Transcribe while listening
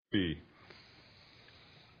be.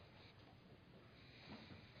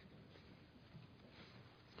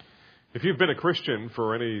 If you've been a Christian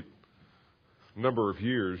for any number of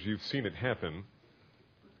years, you've seen it happen.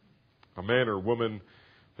 A man or woman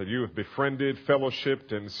that you have befriended,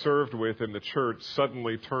 fellowshipped, and served with in the church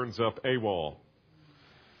suddenly turns up AWOL.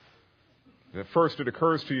 At first it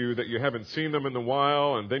occurs to you that you haven't seen them in a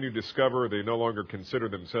while, and then you discover they no longer consider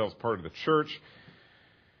themselves part of the church.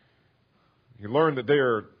 You learn that they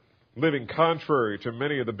are living contrary to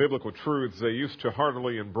many of the biblical truths they used to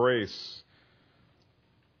heartily embrace.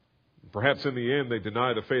 Perhaps in the end they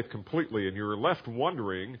deny the faith completely, and you're left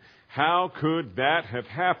wondering, how could that have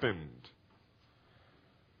happened?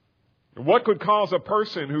 What could cause a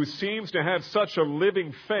person who seems to have such a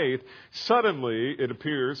living faith suddenly, it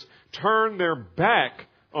appears, turn their back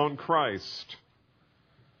on Christ?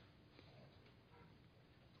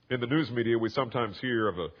 In the news media, we sometimes hear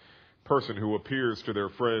of a person who appears to their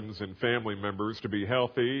friends and family members to be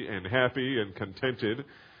healthy and happy and contented,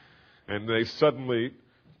 and they suddenly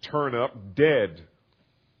turn up dead.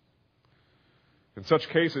 In such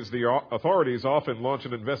cases, the authorities often launch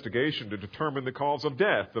an investigation to determine the cause of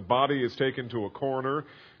death. The body is taken to a coroner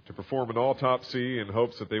to perform an autopsy in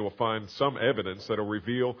hopes that they will find some evidence that will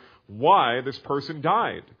reveal why this person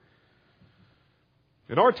died.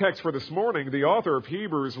 In our text for this morning, the author of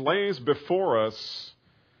Hebrews lays before us,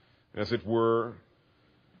 as it were,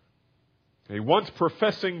 a once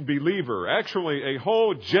professing believer, actually a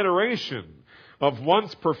whole generation of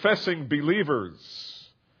once professing believers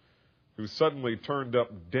who suddenly turned up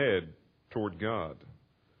dead toward God.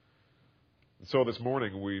 And so this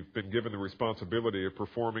morning we've been given the responsibility of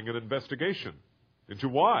performing an investigation into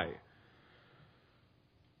why.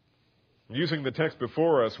 Using the text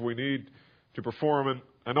before us, we need to perform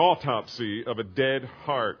an autopsy of a dead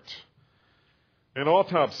heart. An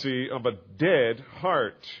autopsy of a dead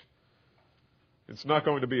heart. It's not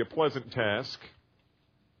going to be a pleasant task,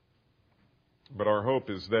 but our hope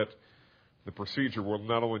is that the procedure will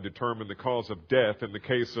not only determine the cause of death in the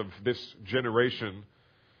case of this generation,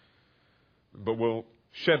 but will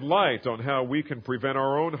shed light on how we can prevent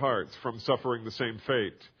our own hearts from suffering the same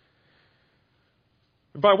fate.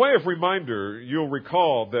 By way of reminder, you'll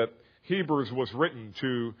recall that Hebrews was written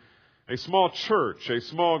to a small church, a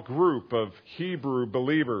small group of Hebrew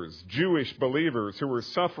believers, Jewish believers who were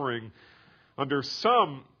suffering under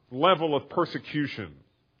some level of persecution.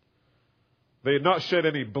 They had not shed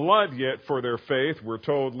any blood yet for their faith, we're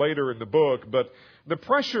told later in the book, but the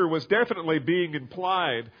pressure was definitely being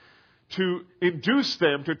implied to induce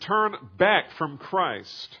them to turn back from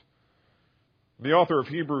Christ. The author of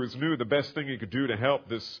Hebrews knew the best thing he could do to help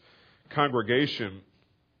this congregation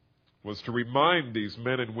was to remind these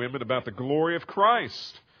men and women about the glory of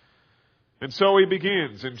Christ. And so he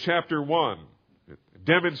begins in chapter 1,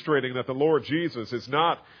 demonstrating that the Lord Jesus is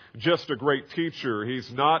not just a great teacher.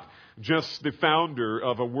 He's not just the founder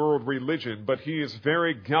of a world religion, but He is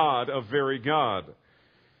very God of very God.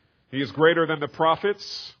 He is greater than the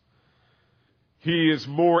prophets. He is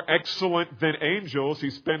more excellent than angels. He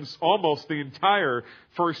spends almost the entire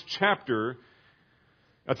first chapter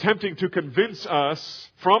attempting to convince us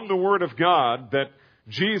from the Word of God that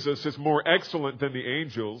Jesus is more excellent than the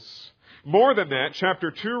angels. More than that, chapter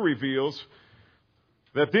 2 reveals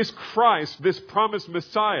that this Christ, this promised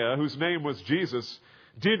Messiah, whose name was Jesus,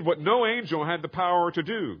 did what no angel had the power to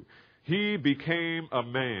do. He became a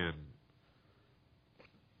man.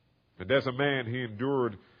 And as a man, He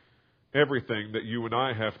endured everything that you and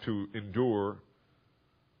I have to endure.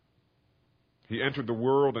 He entered the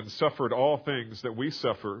world and suffered all things that we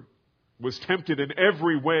suffer, was tempted in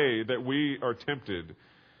every way that we are tempted,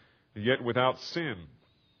 yet without sin.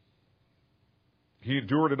 He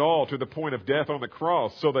endured it all to the point of death on the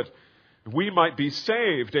cross so that we might be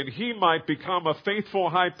saved and He might become a faithful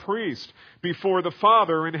high priest before the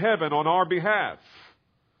Father in heaven on our behalf.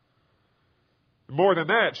 More than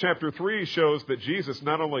that, chapter 3 shows that Jesus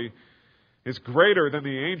not only is greater than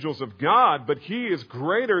the angels of God, but He is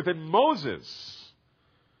greater than Moses,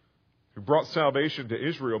 who brought salvation to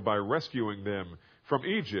Israel by rescuing them from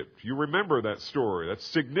Egypt. You remember that story. That's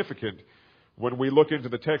significant when we look into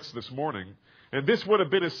the text this morning. And this would have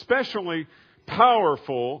been especially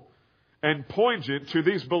powerful and poignant to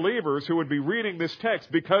these believers who would be reading this text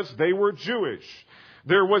because they were Jewish.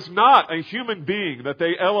 There was not a human being that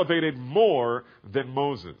they elevated more than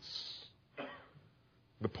Moses.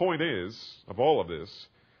 The point is, of all of this,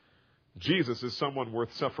 Jesus is someone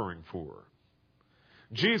worth suffering for.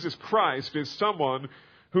 Jesus Christ is someone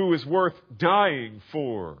who is worth dying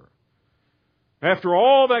for. After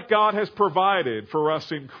all that God has provided for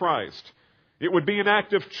us in Christ, It would be an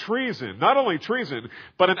act of treason. Not only treason,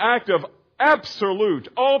 but an act of absolute,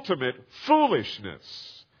 ultimate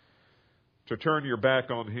foolishness to turn your back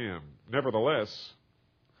on Him. Nevertheless,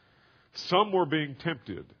 some were being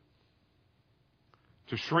tempted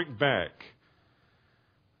to shrink back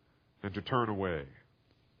and to turn away,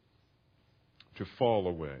 to fall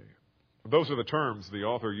away. Those are the terms the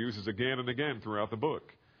author uses again and again throughout the book.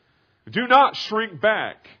 Do not shrink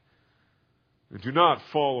back, and do not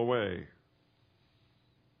fall away.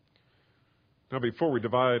 Now, before we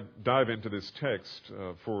dive into this text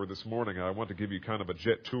for this morning, I want to give you kind of a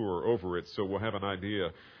jet tour over it so we'll have an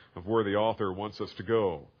idea of where the author wants us to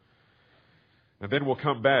go. And then we'll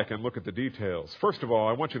come back and look at the details. First of all,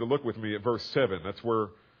 I want you to look with me at verse 7. That's where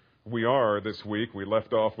we are this week. We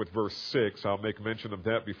left off with verse 6. I'll make mention of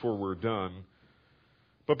that before we're done.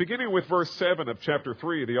 But beginning with verse 7 of chapter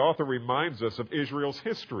 3, the author reminds us of Israel's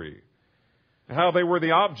history. How they were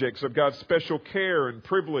the objects of God's special care and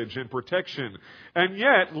privilege and protection. And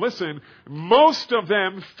yet, listen, most of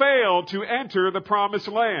them failed to enter the promised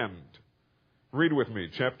land. Read with me,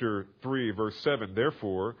 chapter 3, verse 7.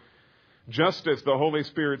 Therefore, just as the Holy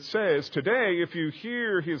Spirit says, today, if you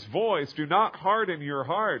hear His voice, do not harden your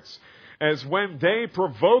hearts, as when they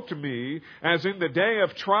provoked me, as in the day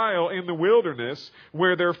of trial in the wilderness,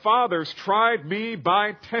 where their fathers tried me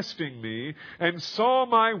by testing me, and saw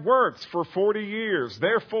my works for 40 years.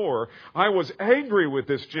 Therefore, I was angry with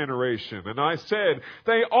this generation, and I said,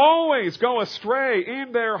 they always go astray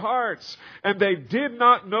in their hearts, and they did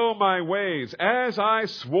not know my ways. As I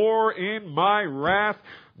swore in my wrath,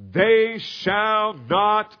 they shall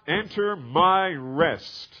not enter my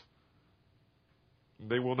rest.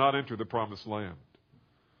 They will not enter the promised land.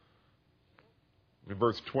 In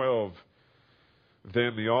verse 12,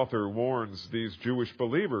 then the author warns these Jewish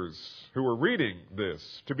believers who are reading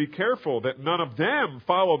this to be careful that none of them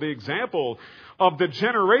follow the example of the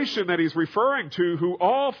generation that he's referring to, who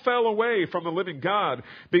all fell away from the living God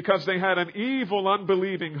because they had an evil,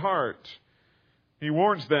 unbelieving heart. He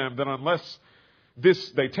warns them that unless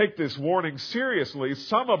they take this warning seriously,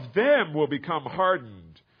 some of them will become hardened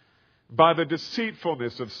by the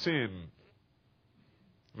deceitfulness of sin.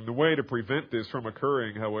 And the way to prevent this from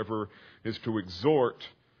occurring, however, is to exhort,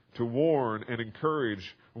 to warn, and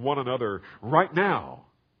encourage one another right now.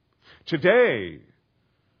 Today.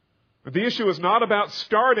 The issue is not about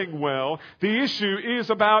starting well. The issue is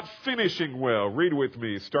about finishing well. Read with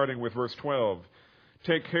me, starting with verse 12.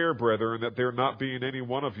 Take care, brethren, that there not be in any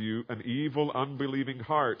one of you an evil, unbelieving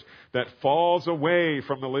heart that falls away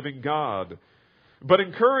from the living God. But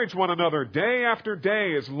encourage one another day after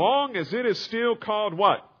day, as long as it is still called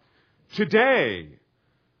what? Today.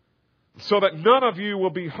 So that none of you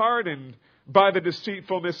will be hardened by the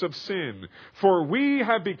deceitfulness of sin. For we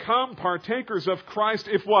have become partakers of Christ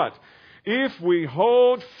if what? If we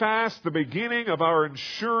hold fast the beginning of our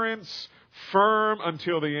assurance firm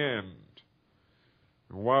until the end.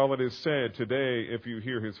 While it is said, today, if you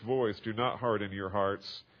hear His voice, do not harden your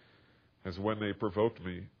hearts, as when they provoked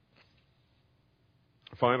me.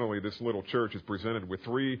 Finally, this little church is presented with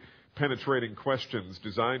 3 penetrating questions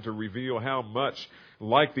designed to reveal how much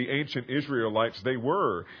like the ancient Israelites they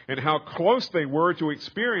were, and how close they were to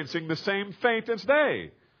experiencing the same fate as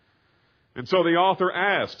they. And so the author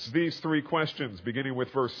asks these 3 questions, beginning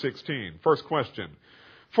with verse 16. First question,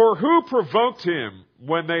 for who provoked him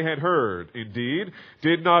when they had heard? Indeed,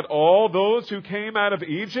 did not all those who came out of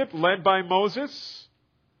Egypt led by Moses?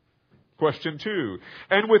 Question 2,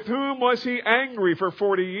 and with whom was he angry for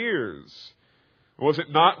 40 years? Was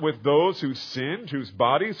it not with those who sinned, whose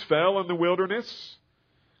bodies fell in the wilderness?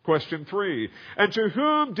 Question 3, and to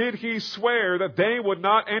whom did he swear that they would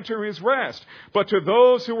not enter his rest, but to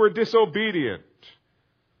those who were disobedient?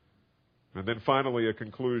 And then finally a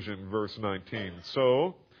conclusion, verse 19.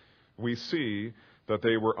 So we see that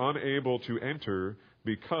they were unable to enter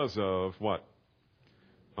because of what?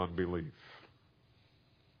 Unbelief.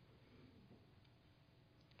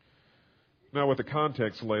 Now, with the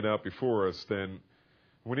context laid out before us, then,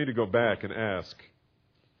 we need to go back and ask,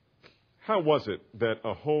 how was it that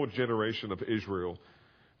a whole generation of Israel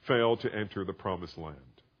failed to enter the promised land?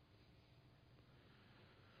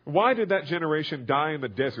 Why did that generation die in the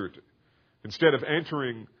desert instead of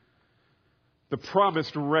entering the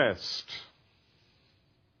promised rest?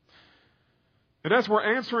 And as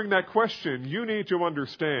we're answering that question, you need to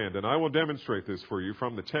understand, and I will demonstrate this for you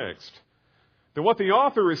from the text, that what the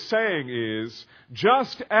author is saying is,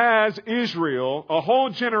 just as Israel, a whole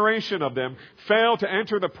generation of them, failed to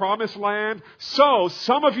enter the promised land, so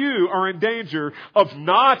some of you are in danger of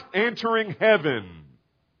not entering heaven.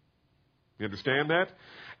 You understand that?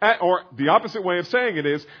 Or the opposite way of saying it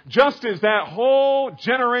is, just as that whole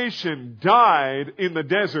generation died in the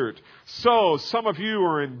desert, so some of you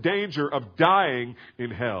are in danger of dying in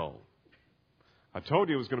hell. I told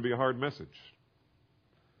you it was going to be a hard message.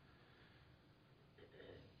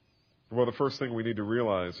 Well, the first thing we need to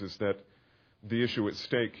realize is that the issue at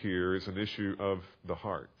stake here is an issue of the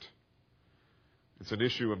heart. It's an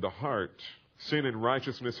issue of the heart. Sin and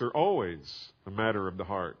righteousness are always a matter of the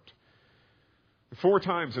heart. 4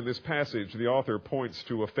 times in this passage, the author points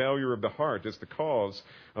to a failure of the heart as the cause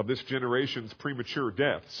of this generation's premature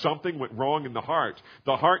death. Something went wrong in the heart.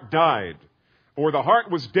 The heart died, or the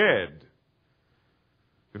heart was dead.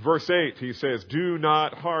 In verse 8, he says, "Do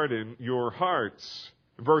not harden your hearts."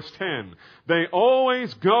 Verse 10, "They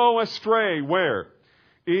always go astray." Where?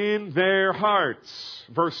 In their hearts.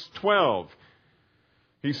 Verse 12,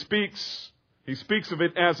 he speaks of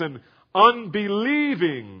it as an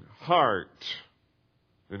unbelieving heart.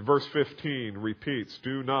 In verse 15, repeats,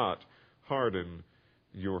 "Do not harden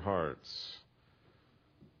your hearts."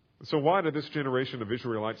 So why did this generation of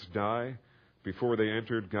Israelites die before they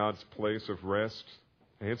entered God's place of rest?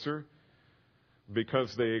 Answer,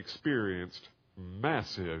 because they experienced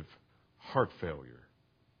massive heart failure.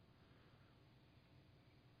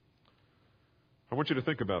 I want you to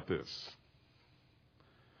think about this.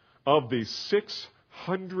 Of the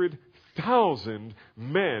 600,000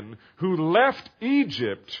 men who left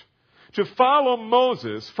Egypt to follow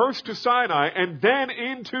Moses, first to Sinai and then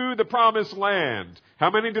into the promised land.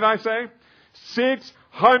 How many did I say?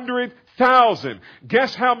 600,000.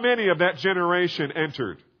 Guess how many of that generation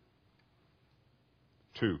entered?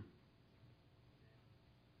 2.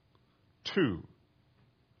 2.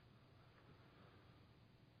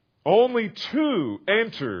 Only 2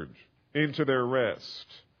 entered into their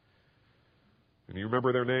rest. And you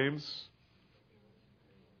remember their names?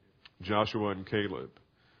 Joshua and Caleb.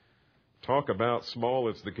 Talk about small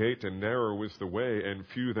is the gate and narrow is the way, and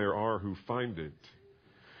few there are who find it.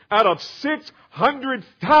 Out of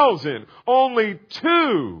 600,000, only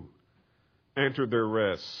 2 entered their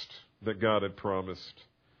rest that God had promised.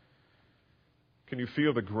 Can you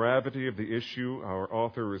feel the gravity of the issue our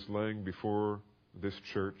author is laying before this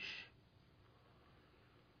church?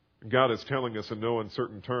 God is telling us in no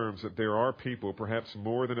uncertain terms that there are people, perhaps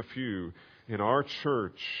more than a few, in our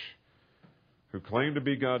church who claim to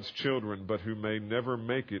be God's children, but who may never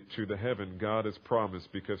make it to the heaven God has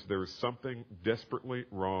promised because there is something desperately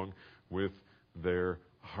wrong with their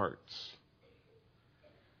hearts.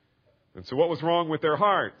 And so what was wrong with their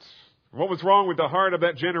hearts? What was wrong with the heart of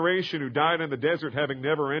that generation who died in the desert having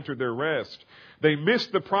never entered their rest? They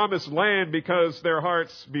missed the promised land because their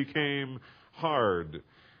hearts became hard.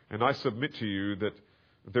 And I submit to you that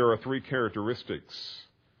there are 3 characteristics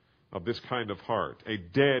of this kind of heart. A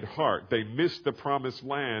dead heart. They missed the promised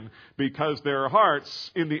land because their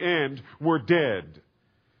hearts, in the end, were dead.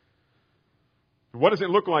 What does it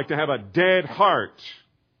look like to have a dead heart?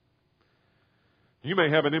 You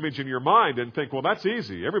may have an image in your mind and think, well, that's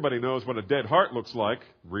easy. Everybody knows what a dead heart looks like.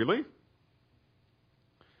 Really?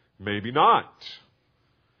 Maybe not.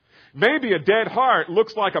 Maybe a dead heart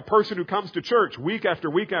looks like a person who comes to church week after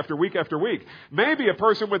week after week after week. Maybe a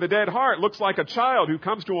person with a dead heart looks like a child who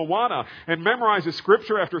comes to Awana and memorizes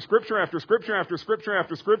scripture after scripture after scripture after scripture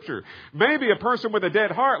after scripture. Maybe a person with a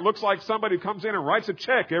dead heart looks like somebody who comes in and writes a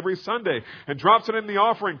check every Sunday and drops it in the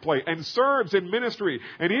offering plate and serves in ministry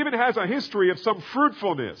and even has a history of some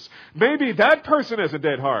fruitfulness. Maybe that person has a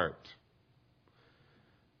dead heart.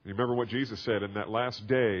 You remember what Jesus said in that last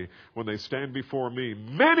day when they stand before me,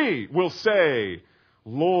 many will say,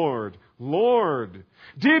 Lord, Lord,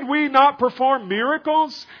 did we not perform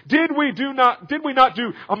miracles? Did we not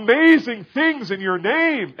do amazing things in your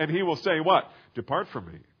name? And he will say, what? Depart from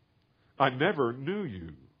me. I never knew you.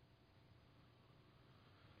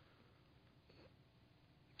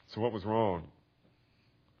 So what was wrong?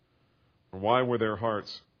 Why were their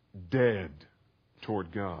hearts dead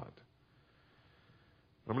toward God?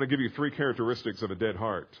 I'm going to give you 3 characteristics of a dead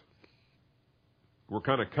heart. We're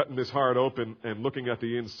kind of cutting this heart open and looking at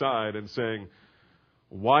the inside and saying,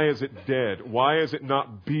 why is it dead? Why is it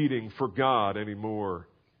not beating for God anymore?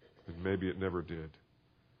 And maybe it never did.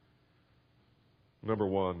 Number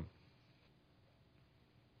 1,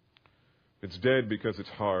 it's dead because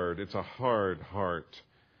it's hard. It's a hard heart.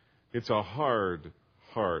 It's a hard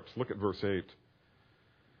heart. Look at verse 8.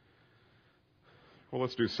 Well,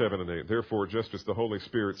 let's do 7 and 8. Therefore, just as the Holy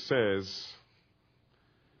Spirit says,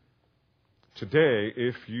 today,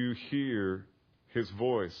 if you hear His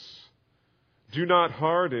voice, do not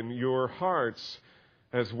harden your hearts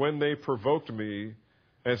as when they provoked me,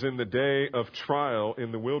 as in the day of trial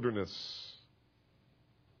in the wilderness.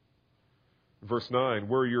 Verse 9,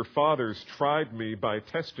 where your fathers tried me by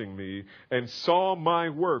testing me and saw my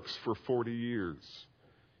works for 40 years.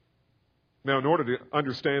 Now, in order to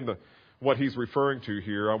understand what he's referring to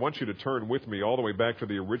here, I want you to turn with me all the way back to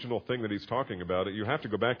the original thing that he's talking about. You have to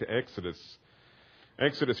go back to Exodus.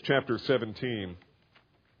 Exodus chapter 17.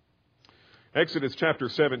 Exodus chapter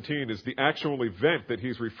 17 is the actual event that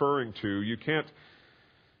he's referring to. You can't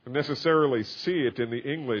necessarily see it in the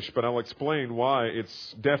English, but I'll explain why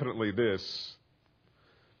it's definitely this.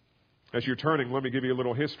 As you're turning, let me give you a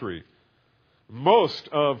little history. Most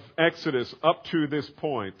of Exodus up to this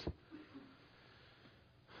point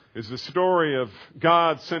is the story of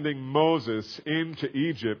God sending Moses into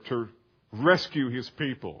Egypt to rescue his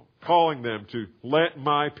people, calling them to let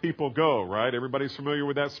my people go, right? Everybody's familiar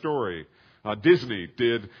with that story. Disney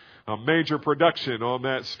did a major production on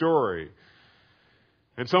that story.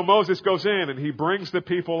 And so Moses goes in and he brings the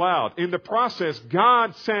people out. In the process,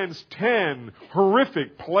 God sends 10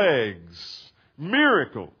 horrific plagues,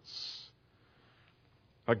 miracles,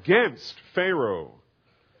 against Pharaoh.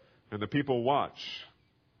 And the people watch.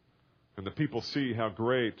 And the people see how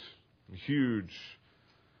great and huge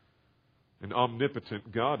and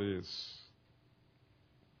omnipotent God is.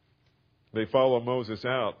 They follow Moses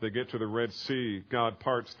out. They get to the Red Sea. God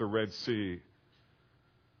parts the Red Sea.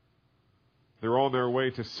 They're on their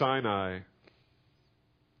way to Sinai. A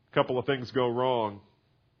couple of things go wrong.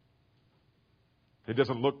 It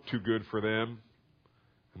doesn't look too good for them,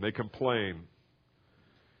 and they complain.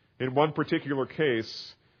 In one particular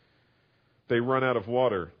case, they run out of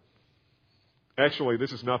water. Actually,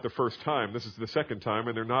 this is not the first time. This is the second time,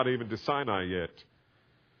 and they're not even to Sinai yet.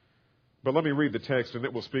 But let me read the text, and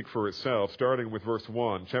it will speak for itself, starting with verse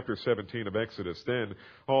 1, chapter 17 of Exodus. Then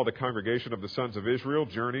all the congregation of the sons of Israel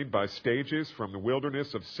journeyed by stages from the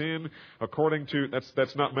wilderness of Sin, according to,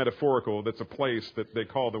 that's not metaphorical, that's a place that they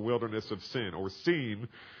call the wilderness of Sin, or Sin,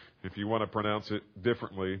 if you want to pronounce it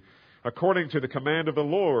differently, according to the command of the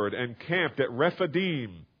Lord, and camped at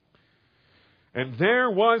Rephidim. And there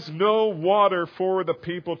was no water for the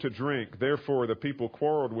people to drink. Therefore the people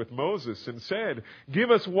quarreled with Moses and said, give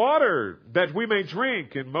us water that we may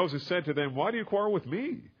drink. And Moses said to them, why do you quarrel with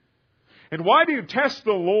me? And why do you test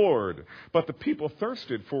the Lord? But the people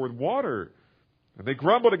thirsted for water. And they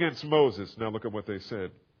grumbled against Moses. Now look at what they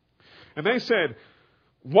said. And they said,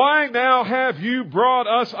 why now have you brought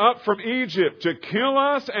us up from Egypt to kill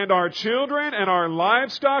us and our children and our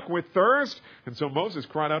livestock with thirst? And so Moses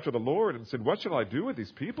cried out to the Lord and said, what shall I do with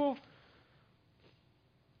these people?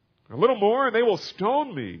 A little more and they will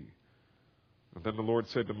stone me. And then the Lord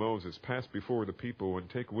said to Moses, pass before the people and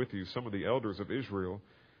take with you some of the elders of Israel,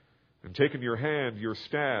 and take in your hand your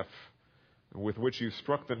staff with which you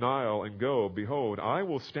struck the Nile, and go. Behold, I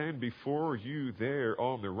will stand before you there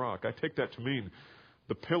on the rock. I take that to mean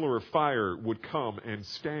the pillar of fire would come and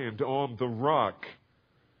stand on the rock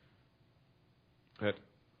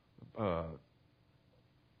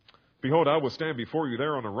behold, I will stand before you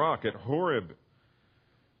there on the rock at Horeb.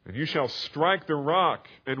 And you shall strike the rock,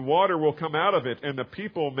 and water will come out of it, and the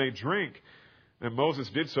people may drink. And Moses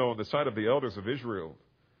did so in the sight of the elders of Israel.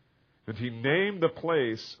 And he named the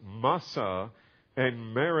place Massah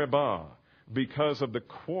and Meribah, because of the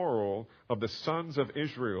quarrel of the sons of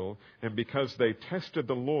Israel, and because they tested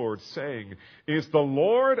the Lord, saying, is the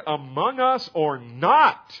Lord among us or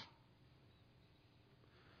not?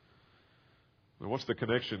 Now, what's the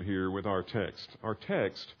connection here with our text? Our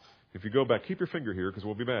text, if you go back, keep your finger here because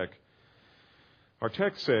we'll be back. Our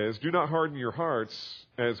text says, do not harden your hearts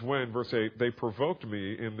as when, verse 8, they provoked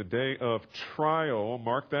me in the day of trial,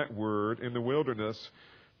 mark that word, in the wilderness,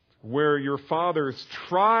 where your fathers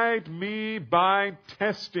tried me by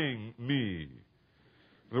testing me.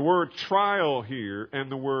 The word trial here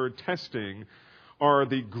and the word testing are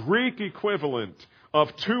the Greek equivalent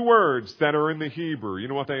of two words that are in the Hebrew. You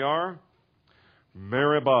know what they are?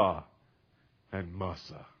 Meribah and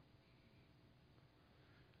Massah.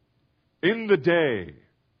 In the day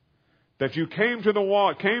that you came to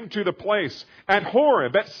the place at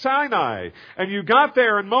Horeb, at Sinai, and you got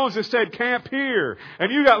there and Moses said, camp here,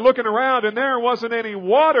 and you got looking around and there wasn't any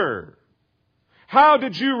water. How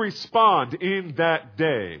did you respond in that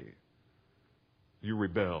day? You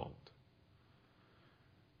rebelled.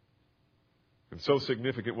 And so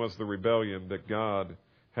significant was the rebellion that God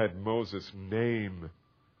had Moses name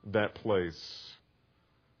that place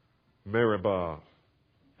Meribah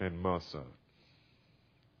and Massah.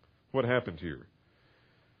 What happened here?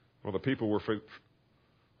 Well, the people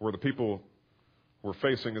were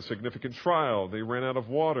facing a significant trial. They ran out of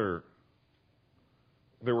water.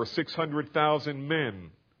 There were 600,000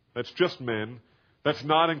 men. That's just men. That's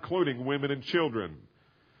not including women and children.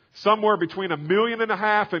 Somewhere between 1.5 million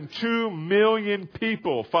and 2 million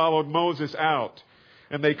people followed Moses out.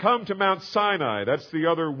 And they come to Mount Sinai. That's the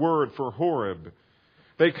other word for Horeb.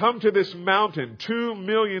 They come to this mountain, 2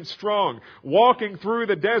 million strong, walking through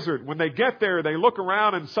the desert. When they get there, they look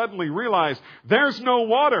around and suddenly realize there's no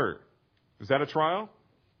water. Is that a trial?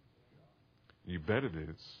 You bet it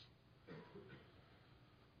is.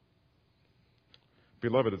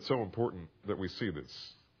 Beloved, it's so important that we see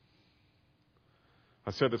this.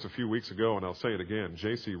 I said this a few weeks ago, and I'll say it again.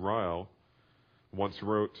 J.C. Ryle once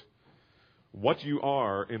wrote, "What you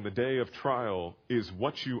are in the day of trial is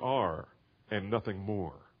what you are and nothing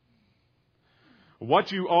more."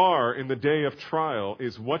 What you are in the day of trial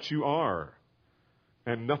is what you are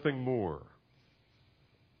and nothing more.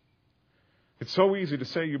 It's so easy to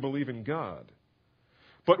say you believe in God.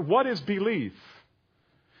 But what is belief?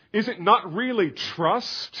 Is it not really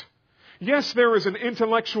trust? Yes, there is an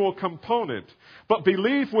intellectual component, but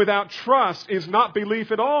belief without trust is not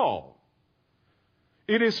belief at all.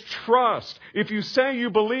 It is trust. If you say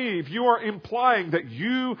you believe, you are implying that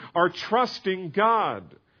you are trusting God.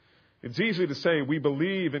 It's easy to say we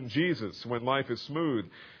believe in Jesus when life is smooth,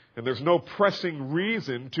 and there's no pressing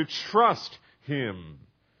reason to trust Him.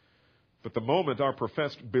 But the moment our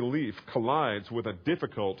professed belief collides with a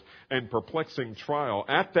difficult and perplexing trial,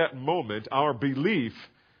 at that moment our belief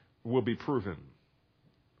will be proven.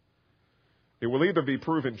 It will either be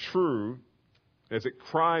proven true as it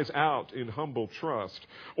cries out in humble trust,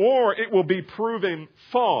 or it will be proven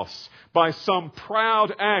false by some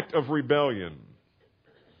proud act of rebellion.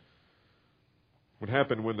 What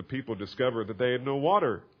happened when the people discovered that they had no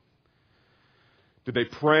water? Did they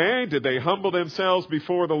pray? Did they humble themselves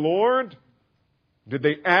before the Lord? Did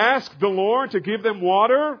they ask the Lord to give them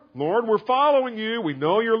water? Lord, we're following you. We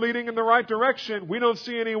know you're leading in the right direction. We don't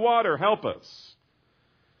see any water. Help us.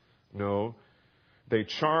 No, they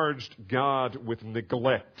charged God with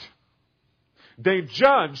neglect. They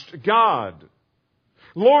judged God.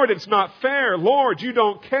 Lord, it's not fair. Lord, you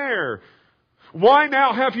don't care. Why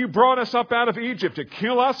now have you brought us up out of Egypt to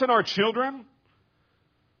kill us and our children?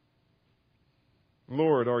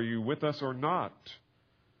 Lord, are you with us or not?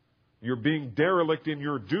 You're being derelict in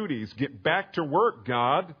your duties. Get back to work,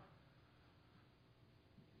 God.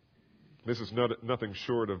 This is nothing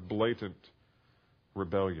short of blatant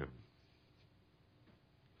rebellion.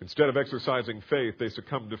 Instead of exercising faith, they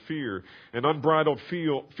succumb to fear. And unbridled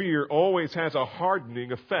fear always has a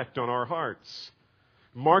hardening effect on our hearts.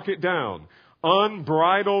 Mark it down.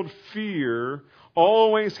 Unbridled fear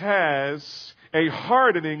always has a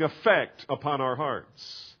hardening effect upon our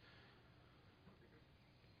hearts.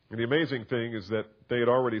 And the amazing thing is that they had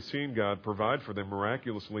already seen God provide for them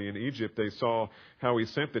miraculously in Egypt. They saw how He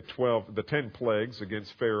sent the 10 plagues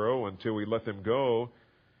against Pharaoh until He let them go.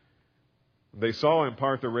 They saw Him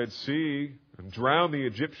part the Red Sea and drown the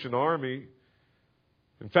Egyptian army.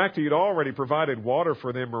 In fact, He had already provided water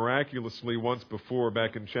for them miraculously once before,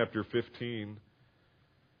 back in chapter 15.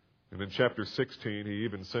 And in chapter 16, He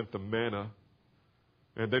even sent the manna.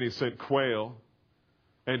 And then He sent quail.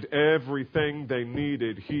 And everything they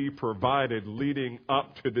needed, He provided leading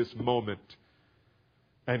up to this moment.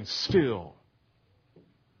 And still,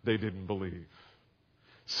 they didn't believe.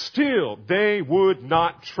 Still, they would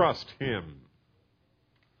not trust Him.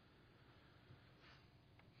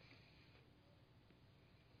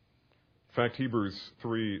 In fact, Hebrews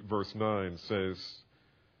 3 verse 9 says,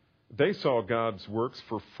 they saw God's works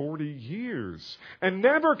for 40 years and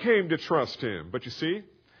never came to trust Him. But you see,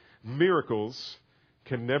 miracles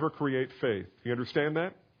can never create faith. You understand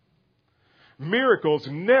that? Miracles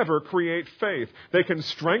never create faith. They can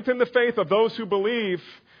strengthen the faith of those who believe,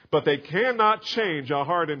 but they cannot change a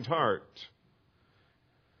hardened heart.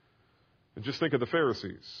 And just think of the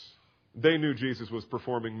Pharisees. They knew Jesus was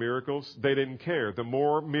performing miracles. They didn't care. The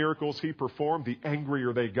more miracles He performed, the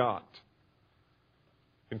angrier they got.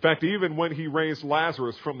 In fact, even when He raised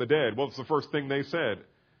Lazarus from the dead, what's the first thing they said?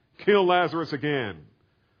 Kill Lazarus again.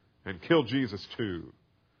 And kill Jesus too.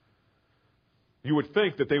 You would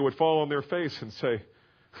think that they would fall on their face and say,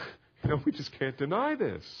 we just can't deny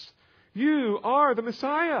this. You are the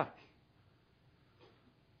Messiah.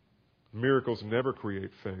 Miracles never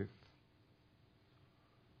create faith.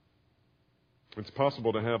 It's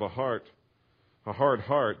possible to have a hard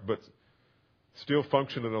heart, but still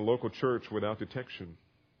function in a local church without detection.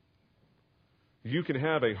 You can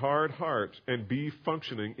have a hard heart and be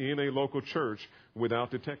functioning in a local church without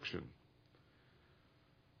detection.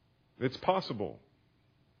 It's possible.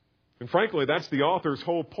 And frankly, that's the author's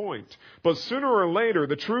whole point. But sooner or later,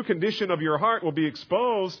 the true condition of your heart will be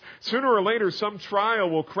exposed. Sooner or later, some trial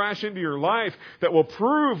will crash into your life that will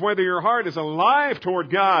prove whether your heart is alive toward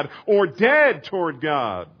God or dead toward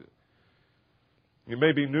God. It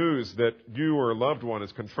may be news that you or a loved one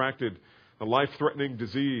has contracted a life-threatening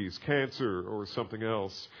disease, cancer, or something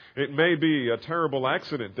else. It may be a terrible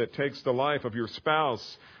accident that takes the life of your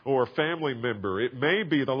spouse or a family member. It may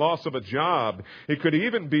be the loss of a job. It could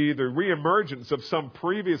even be the reemergence of some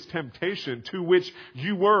previous temptation to which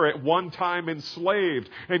you were at one time enslaved,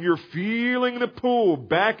 and you're feeling the pull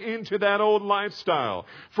back into that old lifestyle.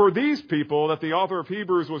 For these people that the author of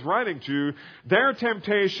Hebrews was writing to, their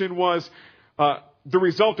temptation was the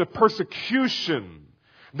result of persecution.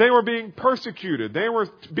 They were being persecuted. They were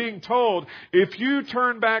being told, if you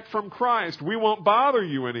turn back from Christ, we won't bother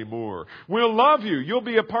you anymore. We'll love you. You'll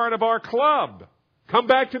be a part of our club. Come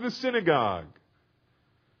back to the synagogue.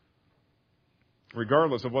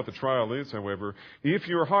 Regardless of what the trial is, however, if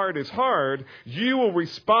your heart is hard, you will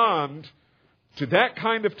respond to that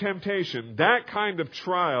kind of temptation, that kind of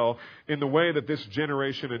trial, in the way that this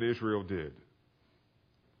generation in Israel did.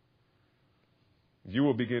 You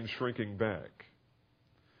will begin shrinking back.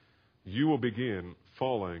 You will begin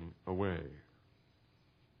falling away.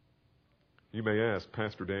 You may ask,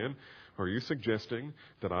 Pastor Dan, are you suggesting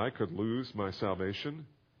that I could lose my salvation?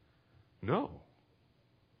 No.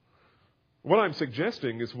 What I'm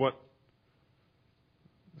suggesting is what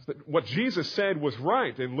Jesus said was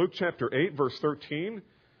right in Luke chapter 8, verse 13,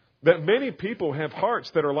 that many people have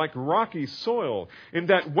hearts that are like rocky soil, in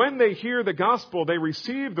that when they hear the gospel, they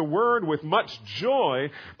receive the word with much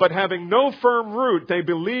joy, but having no firm root, they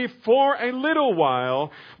believe for a little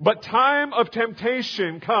while, but time of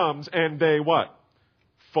temptation comes and they what?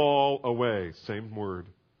 Fall away. Same word.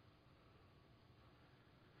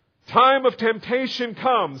 Time of temptation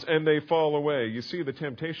comes and they fall away. You see, the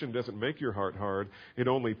temptation doesn't make your heart hard. It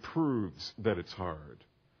only proves that it's hard.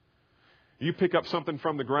 You pick up something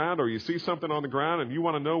from the ground or you see something on the ground and you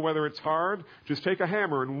want to know whether it's hard, just take a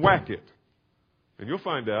hammer and whack it. And you'll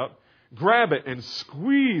find out. Grab it and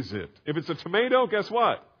squeeze it. If it's a tomato, guess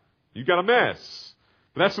what? You've got a mess.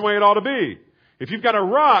 But that's the way it ought to be. If you've got a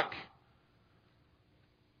rock,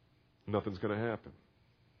 nothing's going to happen.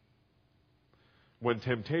 When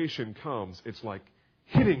temptation comes, it's like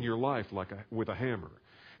hitting your life with a hammer.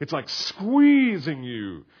 It's like squeezing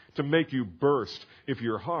you to make you burst. If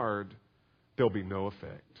you're hard, there'll be no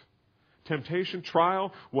effect. Temptation,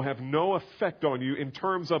 trial will have no effect on you in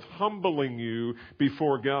terms of humbling you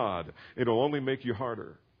before God. It'll only make you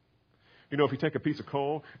harder. You know, if you take a piece of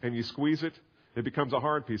coal and you squeeze it, it becomes a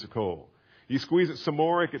hard piece of coal. You squeeze it some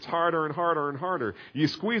more, it gets harder and harder and harder. You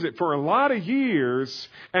squeeze it for a lot of years,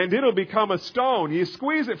 and it'll become a stone. You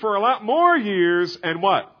squeeze it for a lot more years, and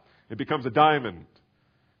what? It becomes a diamond.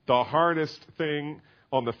 The hardest thing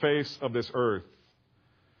on the face of this earth.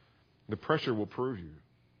 The pressure will prove you.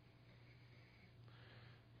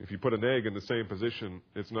 If you put an egg in the same position,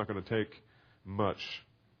 it's not going to take much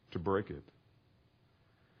to break it.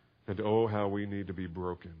 And oh, how we need to be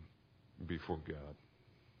broken before God.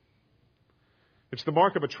 It's the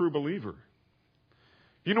mark of a true believer.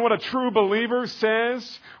 You know what a true believer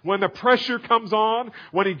says when the pressure comes on,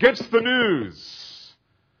 when he gets the news?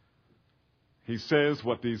 He says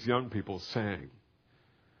what these young people sang.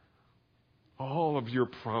 All of your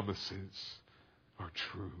promises are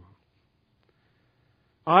true.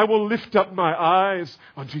 I will lift up my eyes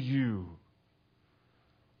unto you.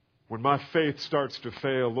 When my faith starts to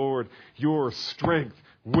fail, Lord, your strength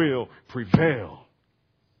will prevail.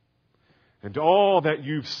 And all that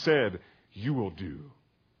you've said, you will do.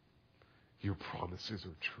 Your promises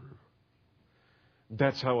are true.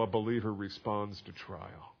 That's how a believer responds to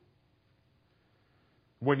trial.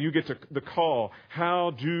 When you get to the call,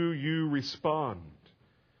 how do you respond?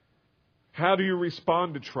 How do you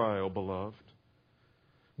respond to trial, beloved?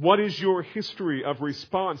 What is your history of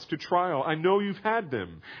response to trial? I know you've had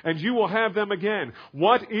them, and you will have them again.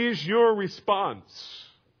 What is your response?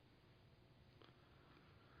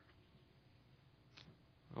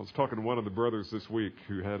 I was talking to one of the brothers this week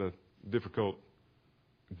who had a difficult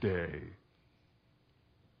day.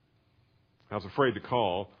 I was afraid to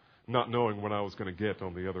call, not knowing what I was going to get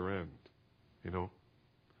on the other end. You know,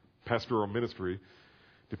 pastoral ministry,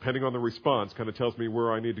 depending on the response, kind of tells me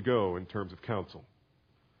where I need to go in terms of counsel.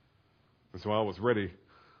 And so I was ready.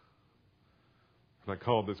 And I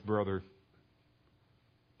called this brother.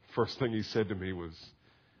 First thing he said to me was,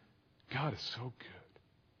 God is so good.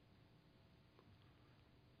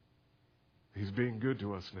 He's being good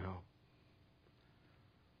to us now.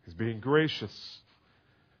 He's being gracious.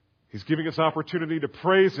 He's giving us opportunity to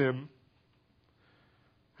praise Him.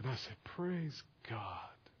 And I said, praise God.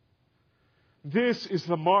 This is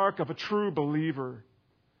the mark of a true believer.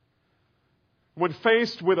 When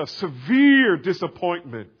faced with a severe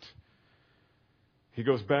disappointment, he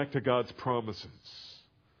goes back to God's promises.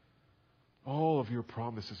 All of your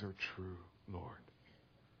promises are true, Lord.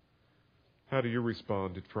 How do you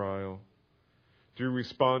respond to trial? Do you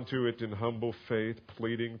respond to it in humble faith,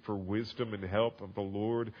 pleading for wisdom and help of the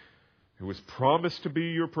Lord who has promised to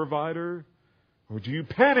be your provider? Or do you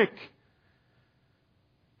panic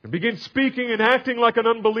and begin speaking and acting like an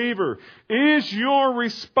unbeliever? Is your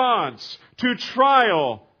response to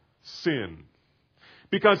trial sin?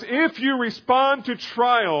 Because if you respond to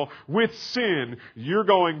trial with sin, you're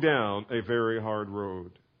going down a very hard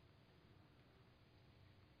road.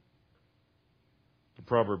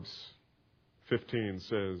 Proverbs 15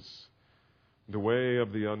 says, the way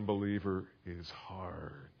of the unbeliever is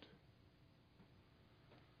hard.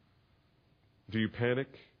 Do you panic?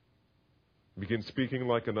 Begin speaking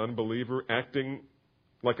like an unbeliever, acting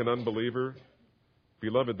like an unbeliever?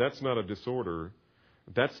 Beloved, that's not a disorder.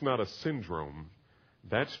 That's not a syndrome.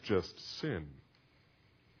 That's just sin.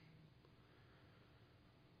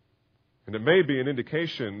 And it may be an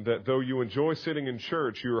indication that though you enjoy sitting in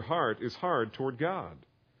church, your heart is hard toward God.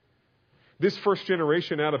 This first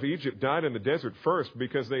generation out of Egypt died in the desert first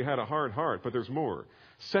because they had a hard heart, but there's more.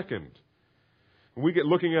 Second, we get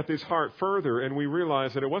looking at this heart further and we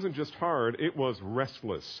realize that it wasn't just hard, it was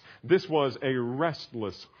restless. This was a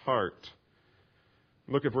restless heart.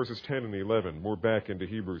 Look at verses 10 and 11. We're back into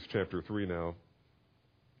Hebrews chapter 3 now.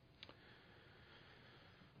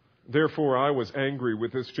 Therefore I was angry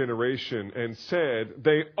with this generation and said,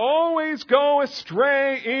 they always go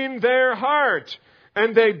astray in their heart,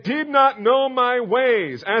 and they did not know my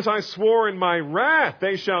ways. As I swore in my wrath,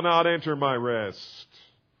 they shall not enter my rest.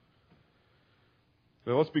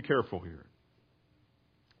 Now let's be careful here.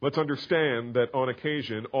 Let's understand that on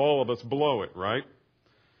occasion, all of us blow it, right?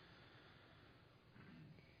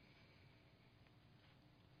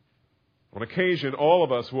 On occasion, all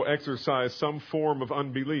of us will exercise some form of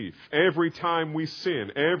unbelief. Every time we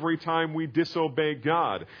sin, every time we disobey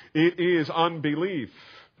God, it is unbelief.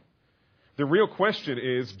 The real question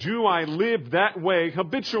is, do I live that way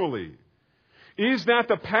habitually? Is that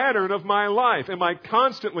the pattern of my life? Am I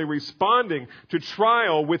constantly responding to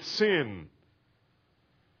trial with sin?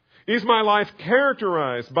 Is my life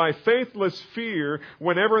characterized by faithless fear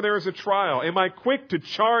whenever there is a trial? Am I quick to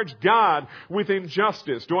charge God with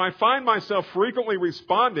injustice? Do I find myself frequently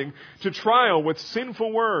responding to trial with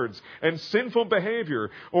sinful words and sinful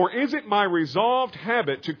behavior? Or is it my resolved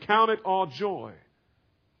habit to count it all joy?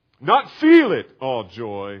 Not feel it all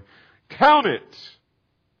joy. Count it.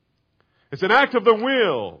 It's an act of the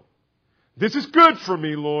will. This is good for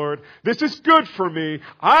me, Lord. This is good for me.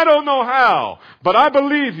 I don't know how, but I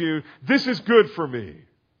believe you. This is good for me.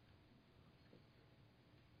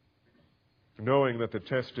 Knowing that the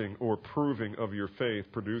testing or proving of your faith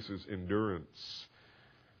produces endurance.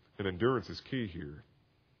 And endurance is key here.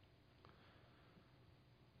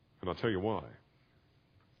 And I'll tell you why.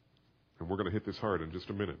 And we're going to hit this hard in just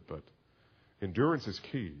a minute, but endurance is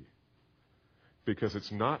key because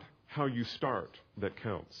it's not how you start that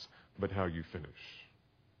counts, but how you finish.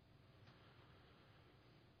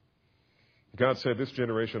 God said this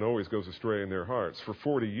generation always goes astray in their hearts. For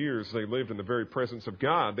 40 years they lived in the very presence of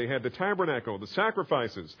God. They had the tabernacle, the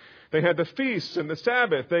sacrifices. They had the feasts and the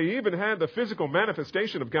Sabbath. They even had the physical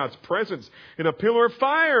manifestation of God's presence in a pillar of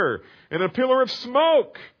fire and a pillar of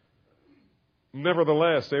smoke.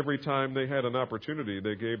 Nevertheless, every time they had an opportunity,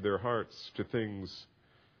 they gave their hearts to things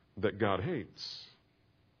that God hates.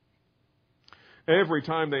 Every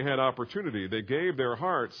time they had opportunity, they gave their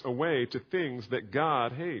hearts away to things that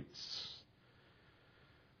God hates.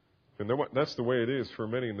 And that's the way it is for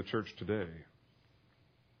many in the church today.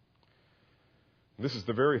 This is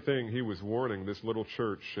the very thing he was warning this little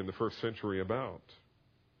church in the first century about.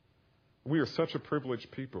 We are such a privileged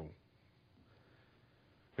people.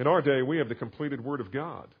 In our day, we have the completed Word of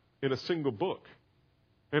God in a single book,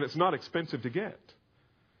 and it's not expensive to get.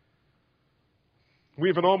 We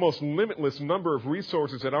have an almost limitless number of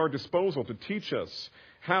resources at our disposal to teach us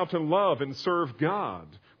how to love and serve God.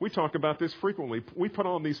 We talk about this frequently. We put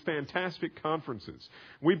on these fantastic conferences.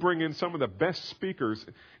 We bring in some of the best speakers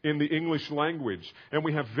in the English language, and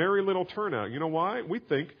we have very little turnout. You know why? We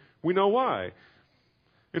think we know why.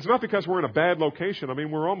 It's not because we're in a bad location. I mean,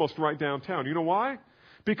 we're almost right downtown. You know why?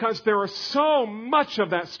 Because there is so much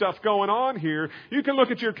of that stuff going on here. You can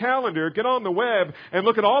look at your calendar, get on the web, and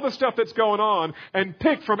look at all the stuff that's going on, and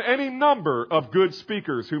pick from any number of good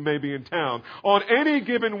speakers who may be in town on any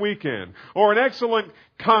given weekend, or an excellent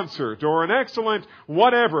concert, or an excellent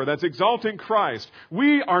whatever that's exalting Christ.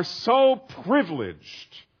 We are so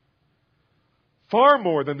privileged. Far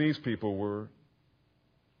more than these people were.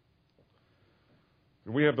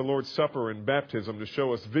 We have the Lord's Supper and baptism to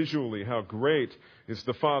show us visually how great is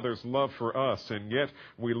the Father's love for us, and yet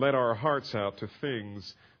we let our hearts out to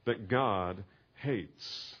things that God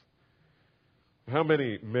hates. How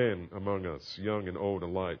many men among us, young and old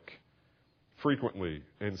alike, frequently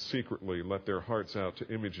and secretly let their hearts out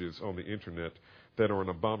to images on the internet that are an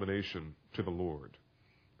abomination to the Lord?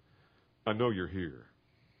 I know you're here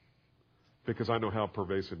because I know how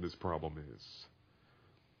pervasive this problem is.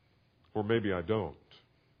 Or maybe I don't.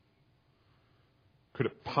 Could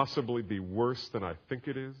it possibly be worse than I think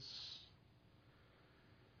it is?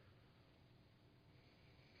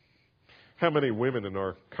 How many women in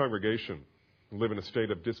our congregation live in a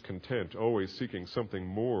state of discontent, always seeking something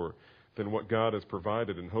more than what God has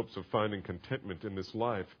provided in hopes of finding contentment in this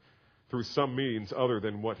life through some means other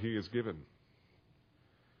than what He has given?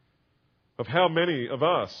 Of how many of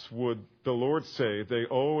us would the Lord say they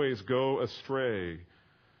always go astray?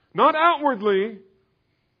 Not outwardly,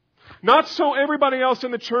 not so everybody else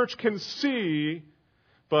in the church can see,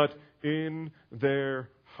 but in their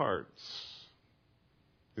hearts.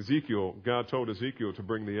 God told Ezekiel to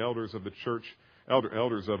bring the elders of the church,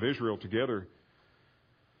 elders of Israel together.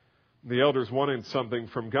 The elders wanted something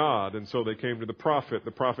from God, and so they came to the prophet.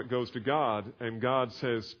 The prophet goes to God, and God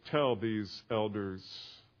says, tell these elders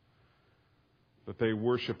that they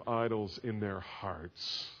worship idols in their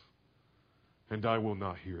hearts, and I will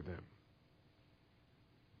not hear them.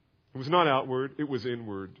 It was not outward, it was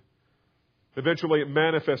inward. Eventually it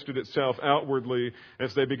manifested itself outwardly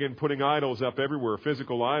as they began putting idols up everywhere,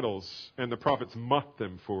 physical idols, and the prophets mocked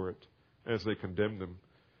them for it as they condemned them.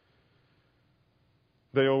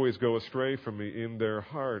 They always go astray from me in their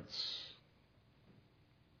hearts.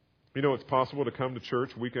 You know, it's possible to come to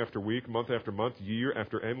church week after week, month after month, year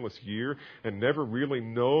after endless year, and never really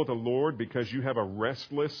know the Lord because you have a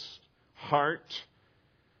restless heart.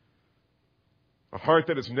 A heart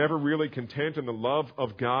that is never really content in the love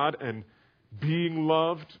of God and being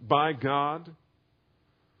loved by God.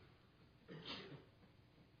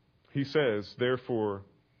 He says, therefore,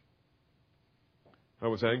 I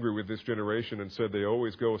was angry with this generation and said they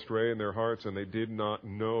always go astray in their hearts and they did not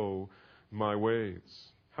know my ways.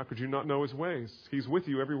 How could you not know His ways? He's with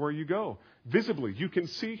you everywhere you go. Visibly, you can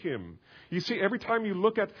see Him. You see, every time you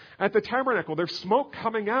look at the tabernacle, there's smoke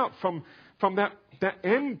coming out from that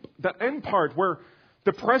end part where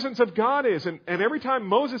the presence of God is. And every time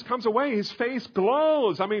Moses comes away, his face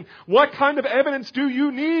glows. I mean, what kind of evidence do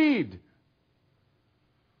you need?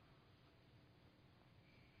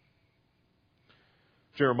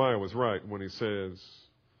 Jeremiah was right when he says,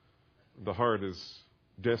 the heart is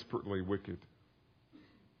desperately wicked,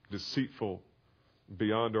 deceitful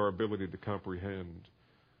beyond our ability to comprehend.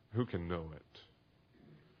 Who can know it?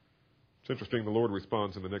 It's interesting, the Lord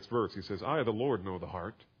responds in the next verse. He says, I, the Lord, know the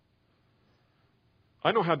heart.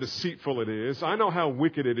 I know how deceitful it is. I know how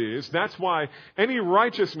wicked it is. That's why any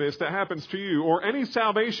righteousness that happens to you or any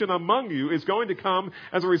salvation among you is going to come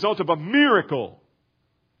as a result of a miracle.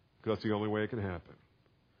 Because that's the only way it can happen.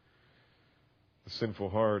 The sinful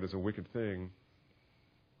heart is a wicked thing.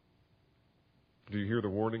 Do you hear the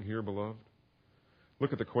warning here, beloved?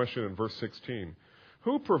 Look at the question in verse 16.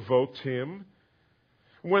 Who provoked him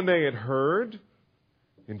when they had heard?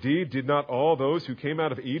 Indeed, did not all those who came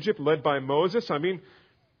out of Egypt led by Moses? I mean,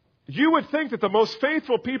 you would think that the most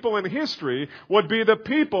faithful people in history would be the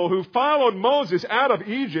people who followed Moses out of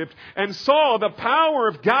Egypt and saw the power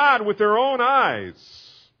of God with their own eyes.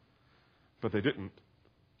 But they didn't.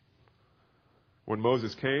 When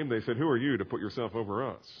Moses came, they said, who are you to put yourself over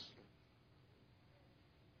us?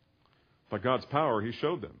 By God's power, He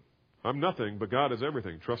showed them. I'm nothing, but God is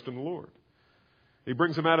everything. Trust in the Lord. He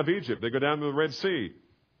brings them out of Egypt. They go down to the Red Sea.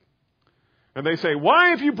 And they say, why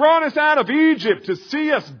have you brought us out of Egypt to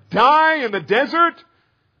see us die in the desert?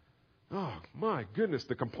 Oh, my goodness,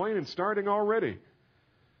 the complaining's starting already.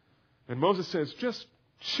 And Moses says, just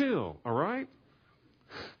chill, all right?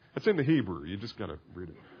 That's in the Hebrew. You just got to read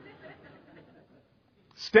it.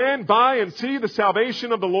 Stand by and see the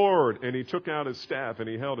salvation of the Lord. And he took out his staff and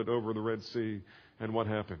he held it over the Red Sea. And what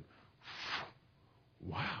happened?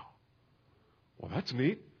 Wow. Well, that's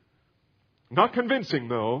neat. Not convincing,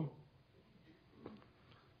 though.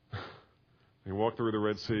 They walk through the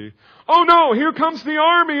Red Sea. Oh no, here comes the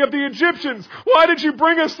army of the Egyptians. Why did you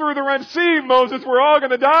bring us through the Red Sea, Moses? We're all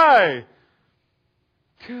going to die.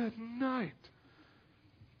 Good night.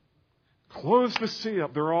 Close the sea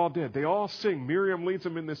up. They're all dead. They all sing. Miriam leads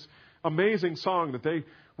them in this amazing song that they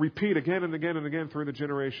repeat again and again and again through the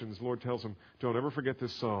generations. The Lord tells them, don't ever forget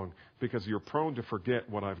this song because you're prone to forget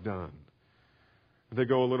what I've done. They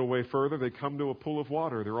go a little way further. They come to a pool of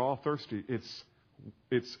water. They're all thirsty.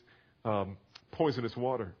 It's poisonous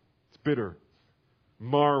water. It's bitter.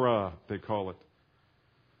 Mara, they call it.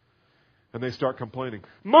 And they start complaining.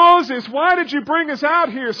 Moses, why did you bring us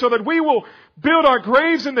out here so that we will build our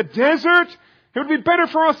graves in the desert? It would be better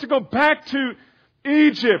for us to go back to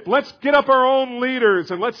Egypt. Let's get up our own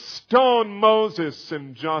leaders and let's stone Moses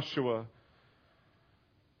and Joshua.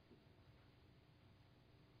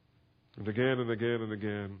 And again and again and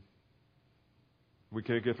again. We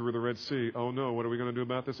can't get through the Red Sea. Oh no, what are we going to do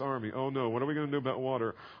about this army? Oh no, what are we going to do about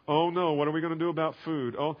water? Oh no, what are we going to do about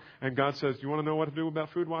food? Oh, and God says, you want to know what to do about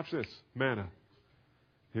food? Watch this. Manna.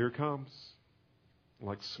 Here it comes.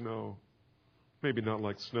 Like snow. Maybe not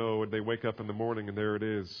like snow, and they wake up in the morning and there it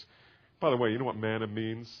is. By the way, you know what manna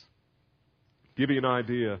means? Give you an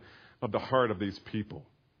idea of the heart of these people.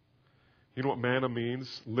 You know what manna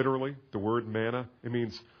means? Literally, the word manna. It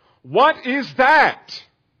means, what is that?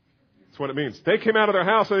 That's what it means. They came out of their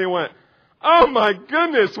house and they went, oh my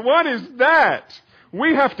goodness, what is that?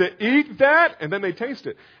 We have to eat that? And then they taste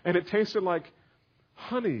it. And it tasted like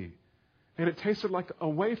honey. And it tasted like a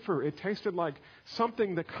wafer. It tasted like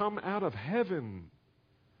something that come out of heaven.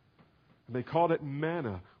 And they called it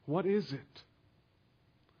manna. What is it?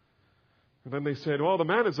 And then they said, well, the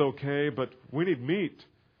manna's okay, but we need meat.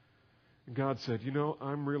 And God said, you know,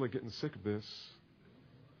 I'm really getting sick of this.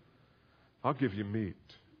 I'll give you meat.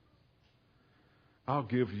 I'll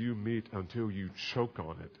give you meat until you choke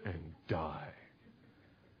on it and die.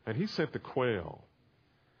 And he sent the quail.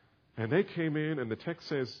 And they came in, and the text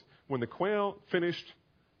says, when the quail finished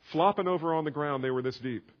flopping over on the ground, they were this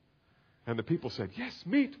deep. And the people said, yes,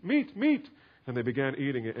 meat, meat, meat. And they began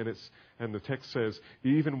eating it, and the text says,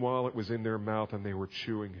 even while it was in their mouth and they were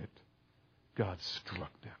chewing it, God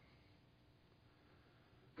struck them.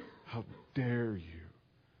 How dare you?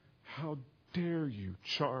 How dare you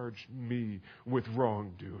charge me with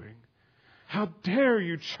wrongdoing? How dare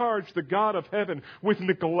you charge the God of heaven with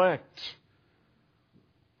neglect?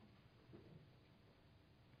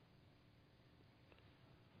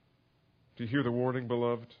 Do you hear the warning,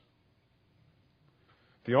 beloved?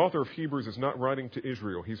 The author of Hebrews is not writing to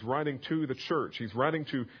Israel. He's writing to the church. He's writing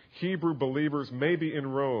to Hebrew believers, maybe in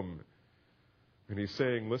Rome. And he's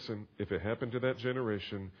saying, listen, if it happened to that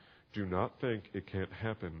generation, do not think it can't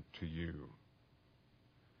happen to you.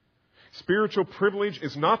 Spiritual privilege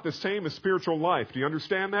is not the same as spiritual life. Do you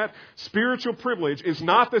understand that? Spiritual privilege is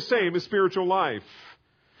not the same as spiritual life.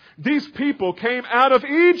 These people came out of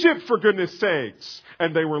Egypt, for goodness sakes,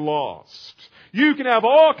 and they were lost. You can have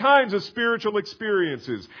all kinds of spiritual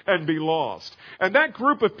experiences and be lost. And that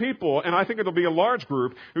group of people, and I think it'll be a large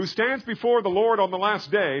group, who stands before the Lord on the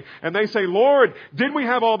last day, and they say, Lord, didn't we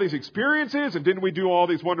have all these experiences, and didn't we do all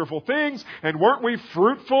these wonderful things, and weren't we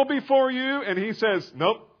fruitful before you? And he says,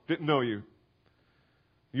 nope, didn't know you.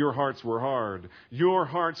 Your hearts were hard. Your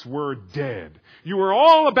hearts were dead. You were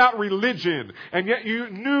all about religion, and yet you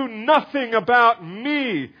knew nothing about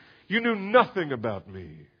me. You knew nothing about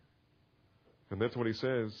me. And that's what he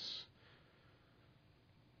says.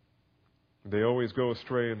 They always go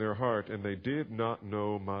astray in their heart, and they did not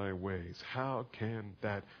know my ways. How can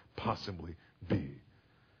that possibly be?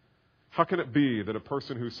 How can it be that a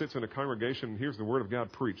person who sits in a congregation and hears the Word of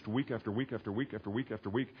God preached week after week after week after week after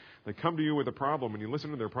week, they come to you with a problem, and you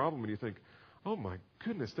listen to their problem, and you think, oh my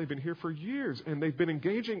goodness, they've been here for years, and they've been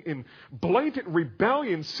engaging in blatant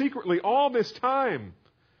rebellion secretly all this time.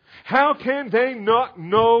 How can they not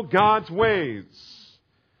know God's ways?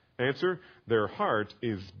 Answer, their heart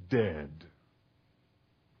is dead.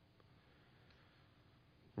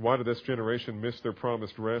 Why did this generation miss their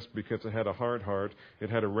promised rest? Because it had a hard heart. It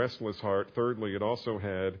had a restless heart. Thirdly, it also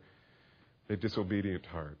had a disobedient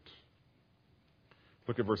heart.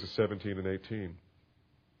 Look at verses 17 and 18.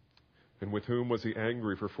 And with whom was he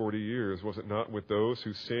angry for 40 years? Was it not with those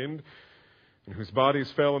who sinned and whose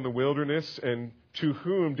bodies fell in the wilderness? And to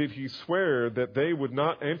whom did he swear that they would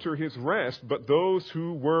not enter his rest, but those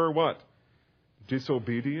who were what?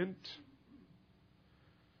 Disobedient?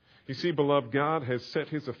 You see, beloved, God has set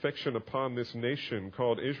his affection upon this nation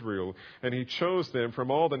called Israel, and he chose them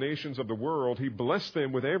from all the nations of the world. He blessed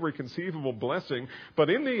them with every conceivable blessing, but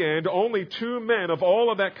in the end, only 2 men of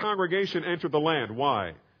all of that congregation entered the land.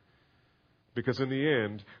 Why? Because in the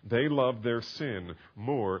end, they loved their sin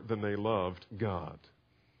more than they loved God.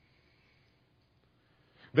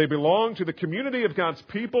 They belonged to the community of God's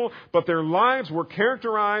people, but their lives were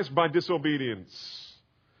characterized by disobedience.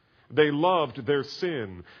 They loved their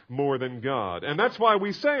sin more than God. And that's why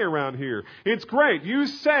we say around here, it's great. You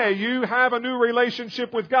say you have a new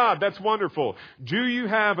relationship with God. That's wonderful. Do you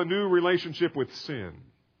have a new relationship with sin?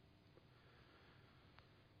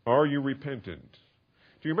 Are you repentant?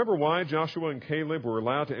 Do you remember why Joshua and Caleb were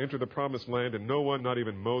allowed to enter the promised land and no one, not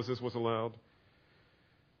even Moses, was allowed?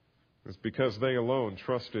 It's because they alone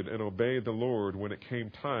trusted and obeyed the Lord when it came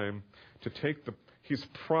time to take His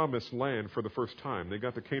promised land for the first time. They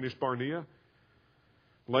got to Kadesh Barnea,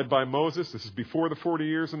 led by Moses. This is before the 40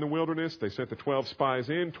 years in the wilderness. They sent the 12 spies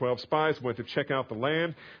in. 12 spies went to check out the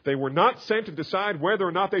land. They were not sent to decide whether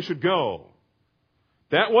or not they should go.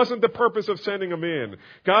 That wasn't the purpose of sending them in.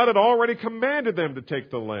 God had already commanded them to take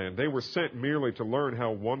the land. They were sent merely to learn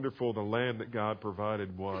how wonderful the land that God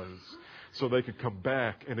provided was, so they could come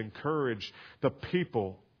back and encourage the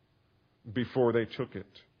people before they took it.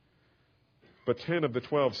 But 10 of the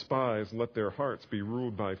 12 spies let their hearts be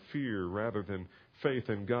ruled by fear rather than faith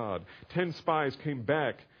in God. 10 spies came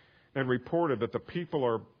back and reported that the people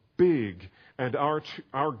are big and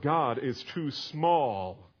our God is too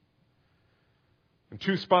small. And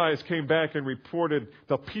 2 spies came back and reported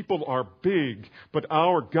the people are big, but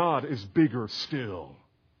our God is bigger still.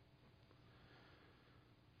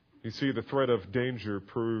 You see, the threat of danger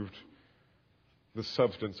proved the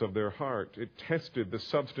substance of their heart. It tested the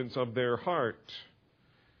substance of their heart.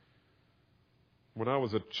 When I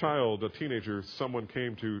was a child, a teenager, someone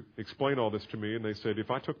came to explain all this to me, and they said,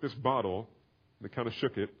 if I took this bottle, they kind of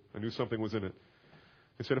shook it, I knew something was in it.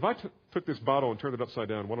 They said, if I took this bottle and turned it upside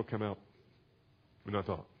down, what will come out? And I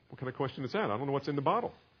thought, what kind of question is that? I don't know what's in the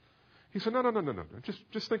bottle. He said, no.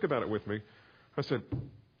 Just think about it with me. I said,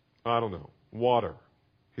 I don't know. Water.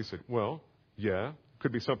 He said, well, yeah,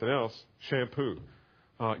 could be something else. Shampoo.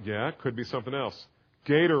 Yeah, could be something else.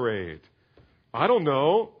 Gatorade. I don't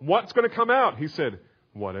know. What's going to come out? He said,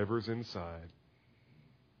 whatever's inside.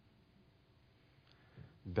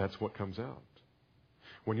 That's what comes out.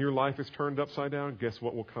 When your life is turned upside down, guess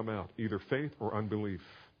what will come out? Either faith or unbelief.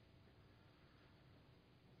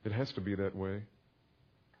 It has to be that way.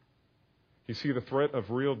 You see, the threat of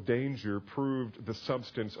real danger proved the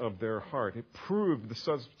substance of their heart. It proved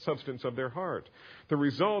the substance of their heart. The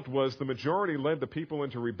result was the majority led the people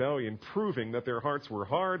into rebellion, proving that their hearts were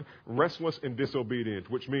hard, restless, and disobedient,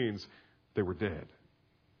 which means they were dead.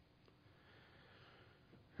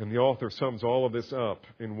 And the author sums all of this up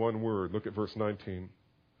in one word. Look at verse 19.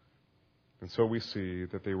 And so we see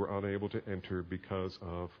that they were unable to enter because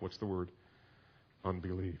of, what's the word?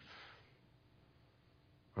 Unbelief.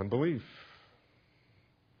 Unbelief.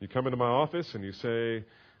 You come into my office and you say,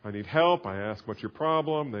 I need help. I ask, what's your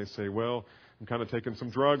problem? They say, well, I'm kind of taking some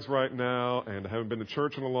drugs right now, and I haven't been to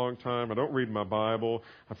church in a long time. I don't read my Bible.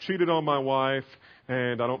 I've cheated on my wife,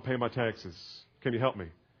 and I don't pay my taxes. Can you help me?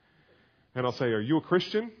 And I'll say, are you a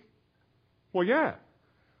Christian? Well, yeah.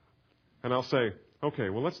 And I'll say, okay,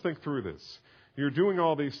 well, let's think through this. You're doing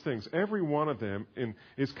all these things. Every one of them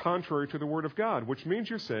is contrary to the Word of God, which means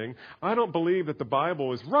you're saying, I don't believe that the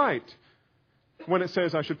Bible is right when it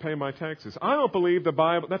says I should pay my taxes. I don't believe the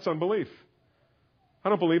Bible. That's unbelief. I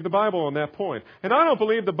don't believe the Bible on that point. And I don't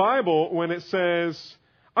believe the Bible when it says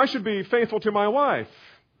I should be faithful to my wife.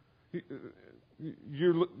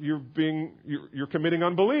 You're committing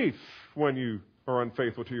unbelief when you are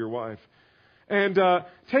unfaithful to your wife. And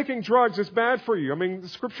taking drugs is bad for you. I mean, the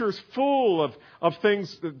Scripture is full of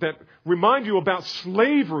things that remind you about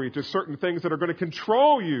slavery to certain things that are going to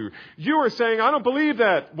control you. You are saying, I don't believe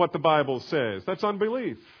that, what the Bible says. That's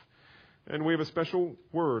unbelief. And we have a special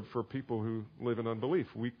word for people who live in unbelief.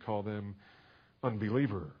 We call them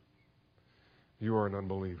unbeliever. You are an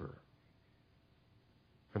unbeliever.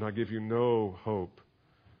 And I give you no hope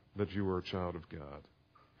that you are a child of God.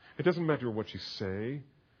 It doesn't matter what you say.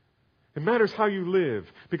 It matters how you live,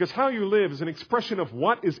 because how you live is an expression of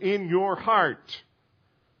what is in your heart.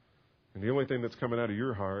 And the only thing that's coming out of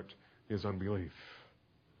your heart is unbelief.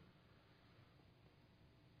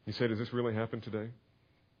 You say, does this really happen today?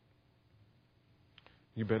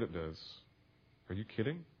 You bet it does. Are you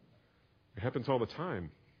kidding? It happens all the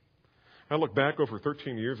time. I look back over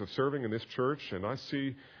 13 years of serving in this church, and I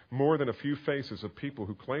see more than a few faces of people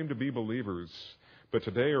who claim to be believers, but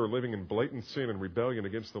today are living in blatant sin and rebellion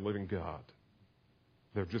against the living God.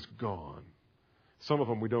 They're just gone. Some of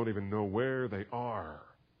them we don't even know where they are.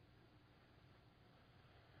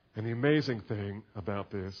 And the amazing thing about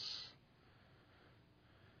this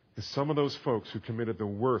is some of those folks who committed the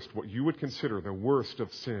worst, what you would consider the worst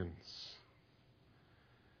of sins.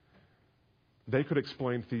 They could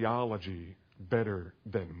explain theology better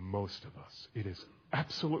than most of us. It is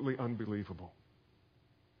absolutely unbelievable.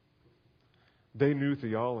 They knew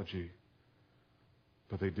theology,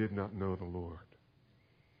 but they did not know the Lord.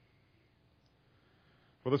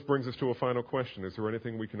 Well, this brings us to a final question. Is there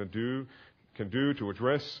anything we can do to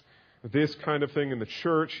address this kind of thing in the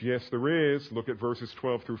church? Yes, there is. Look at verses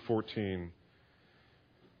 12 through 14.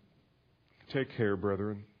 Take care,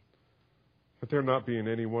 brethren, that there not be in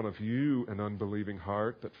any one of you an unbelieving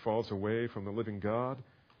heart that falls away from the living God.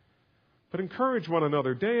 But encourage one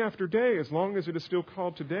another day after day, as long as it is still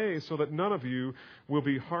called today, so that none of you will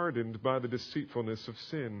be hardened by the deceitfulness of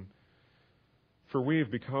sin. For we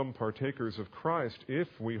have become partakers of Christ if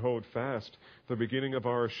we hold fast the beginning of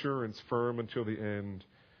our assurance firm until the end.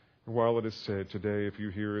 While it is said, today, if you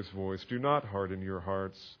hear his voice, do not harden your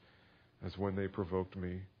hearts as when they provoked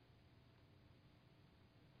me.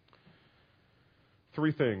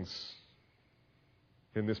 3 things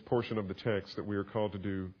in this portion of the text that we are called to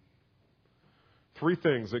do. 3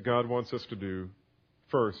 things that God wants us to do.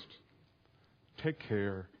 First, take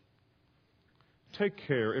care. Take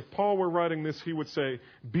care. If Paul were writing this, he would say,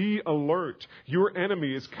 be alert. Your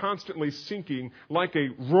enemy is constantly seeking like a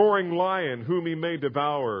roaring lion whom he may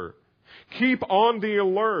devour. Keep on the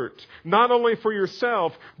alert, not only for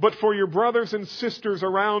yourself, but for your brothers and sisters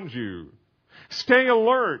around you. Stay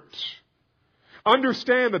alert.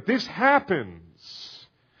 Understand that this happens.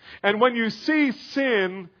 And when you see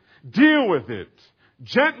sin, deal with it.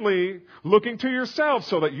 Gently looking to yourself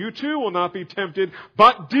so that you too will not be tempted,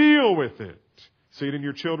 but deal with it. See it in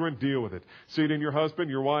your children, deal with it. See it in your husband,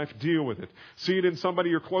 your wife, deal with it. See it in somebody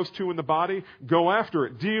you're close to in the body, go after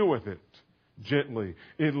it, deal with it. Gently,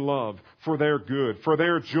 in love, for their good, for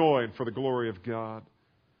their joy, and for the glory of God.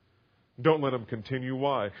 Don't let them continue.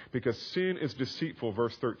 Why? Because sin is deceitful,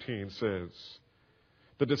 verse 13 says.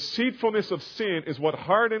 The deceitfulness of sin is what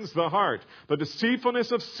hardens the heart. The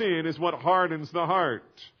deceitfulness of sin is what hardens the heart.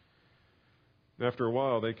 After a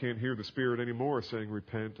while, they can't hear the Spirit anymore saying,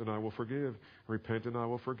 repent and I will forgive. Repent and I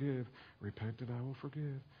will forgive. Repent and I will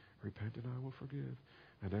forgive. Repent and I will forgive.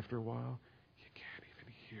 And after a while, you can't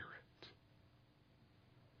even hear it.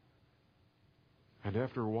 And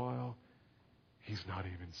after a while, he's not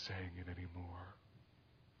even saying it anymore.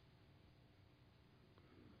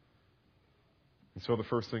 And so the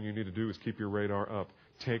first thing you need to do is keep your radar up.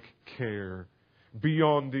 Take care. Be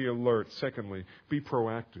on the alert. Secondly, be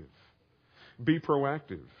proactive. Be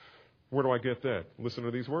proactive. Where do I get that? Listen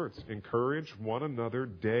to these words. Encourage one another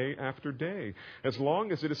day after day, as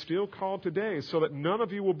long as it is still called today, so that none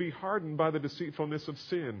of you will be hardened by the deceitfulness of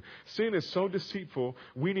sin. Sin is so deceitful,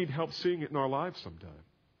 we need help seeing it in our lives sometime.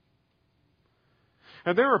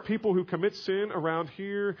 And there are people who commit sin around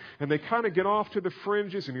here, and they kind of get off to the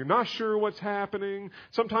fringes, and you're not sure what's happening.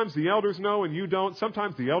 Sometimes the elders know and you don't.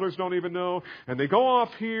 Sometimes the elders don't even know. And they go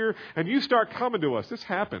off here, and you start coming to us. This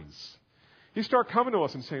happens. You start coming to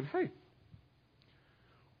us and saying, hey,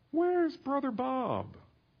 where's Brother Bob?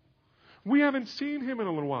 We haven't seen him in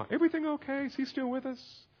a little while. Everything okay? Is he still with us?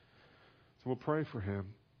 So we'll pray for him.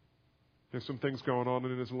 There's some things going on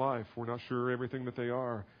in his life. We're not sure everything that they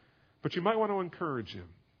are. But you might want to encourage him.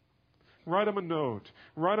 Write him a note.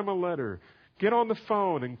 Write him a letter. Get on the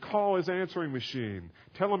phone and call his answering machine.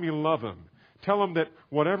 Tell him you love him. Tell him that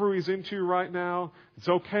whatever he's into right now, it's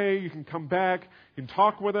okay. You can come back and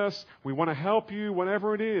talk with us. We want to help you,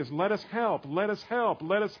 whatever it is. Let us help. Let us help.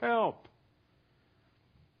 Let us help.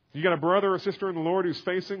 You got a brother or sister in the Lord who's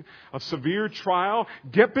facing a severe trial?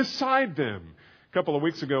 Get beside them. A couple of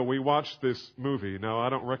weeks ago, we watched this movie. Now, I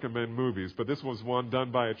don't recommend movies, but this was one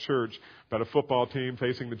done by a church about a football team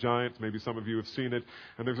facing the Giants. Maybe some of you have seen it.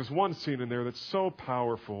 And there's this one scene in there that's so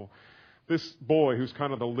powerful. This boy who's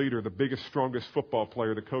kind of the leader, the biggest, strongest football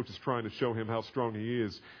player, the coach is trying to show him how strong he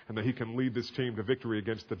is and that he can lead this team to victory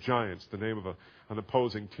against the Giants, the name of an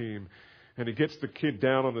opposing team. And he gets the kid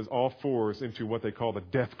down on his all fours into what they call the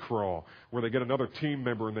death crawl, where they get another team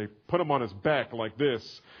member and they put him on his back like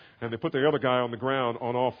this. And they put the other guy on the ground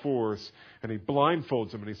on all fours, and he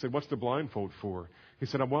blindfolds him. And he said, what's the blindfold for? He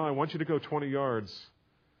said, well, I want you to go 20 yards,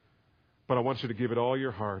 but I want you to give it all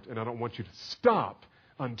your heart, and I don't want you to stop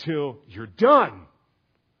until you're done.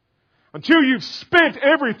 Until you've spent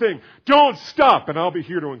everything, don't stop, and I'll be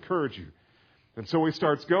here to encourage you. And so he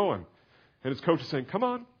starts going. And his coach is saying, come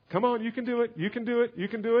on, you can do it, you can do it, you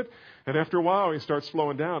can do it. And after a while, he starts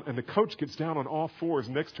slowing down, and the coach gets down on all fours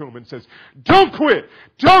next to him and says, don't quit,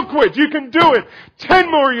 you can do it.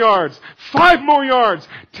 10 more yards, 5 more yards,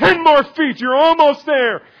 10 more feet, you're almost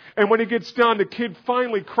there. And when he gets done, the kid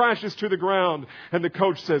finally crashes to the ground. And the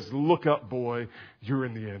coach says, "Look up, boy. You're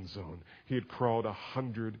in the end zone." He had crawled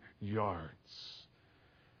 100 yards.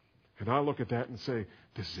 And I look at that and say,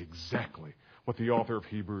 this is exactly what the author of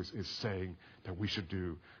Hebrews is saying that we should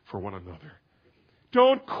do for one another.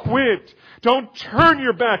 Don't quit. Don't turn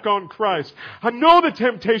your back on Christ. I know the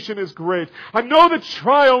temptation is great. I know the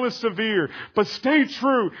trial is severe. But stay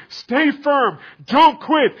true. Stay firm. Don't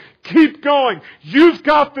quit. Keep going. You've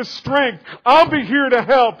got the strength. I'll be here to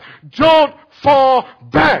help. Don't fall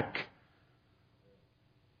back.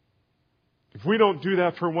 If we don't do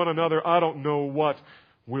that for one another, I don't know what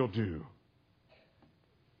we'll do.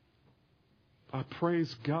 I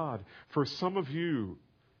praise God for some of you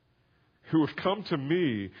who have come to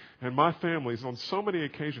me and my families on so many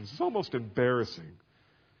occasions. It's almost embarrassing.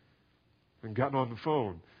 And gotten on the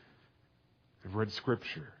phone and read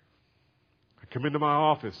Scripture. I come into my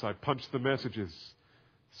office. I punch the messages.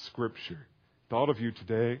 Scripture. Thought of you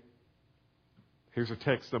today. Here's a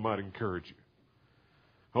text that might encourage you.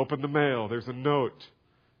 Open the mail. There's a note.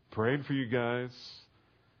 Praying for you guys.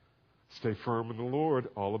 Stay firm in the Lord.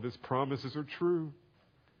 All of His promises are true.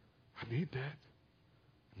 I need that.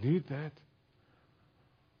 Need that.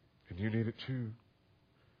 And you need it too.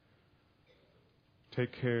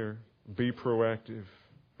 Take care. Be proactive.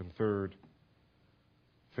 And third,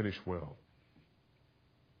 finish well.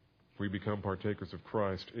 We become partakers of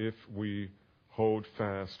Christ if we hold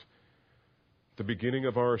fast the beginning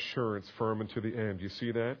of our assurance firm unto the end. You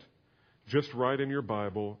see that? Just write in your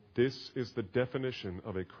Bible, this is the definition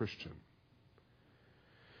of a Christian.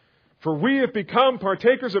 For we have become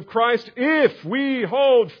partakers of Christ if we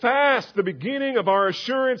hold fast the beginning of our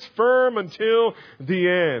assurance firm until the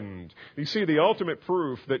end. You see, the ultimate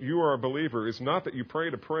proof that you are a believer is not that you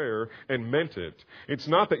prayed a prayer and meant it. It's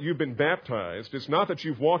not that you've been baptized. It's not that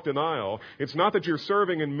you've walked an aisle. It's not that you're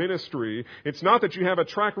serving in ministry. It's not that you have a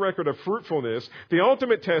track record of fruitfulness. The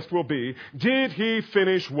ultimate test will be, did he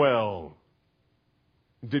finish well?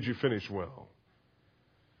 Did you finish well?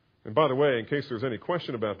 And by the way, in case there's any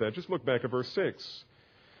question about that, just look back at verse 6.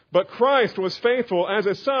 But Christ was faithful as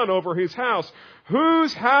a son over His house,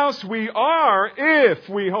 whose house we are if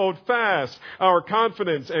we hold fast our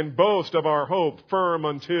confidence and boast of our hope firm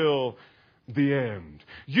until the end.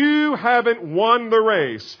 You haven't won the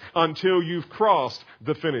race until you've crossed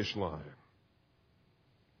the finish line.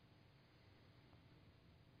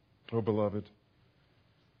 Oh, beloved,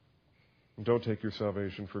 don't take your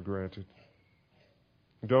salvation for granted.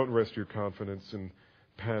 Don't rest your confidence in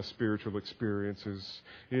past spiritual experiences.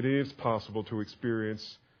 It is possible to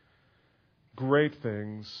experience great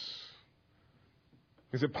things.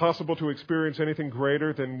 Is it possible to experience anything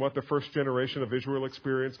greater than what the first generation of Israel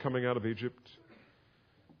experienced coming out of Egypt?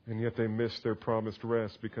 And yet they missed their promised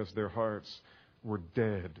rest because their hearts were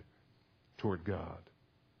dead toward God.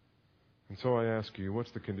 And so I ask you,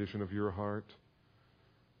 what's the condition of your heart?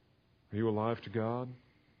 Are you alive to God?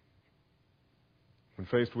 When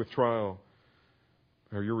faced with trial,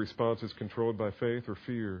 are your responses controlled by faith or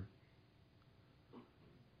fear?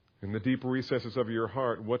 In the deep recesses of your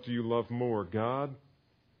heart, what do you love more, God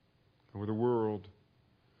or the world?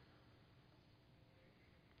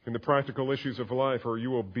 In the practical issues of life, are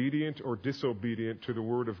you obedient or disobedient to the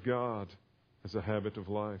Word of God as a habit of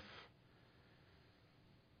life?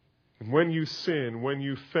 And when you sin, when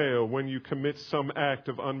you fail, when you commit some act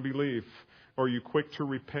of unbelief, are you quick to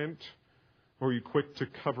repent? Or are you quick to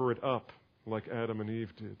cover it up like Adam and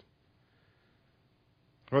Eve did?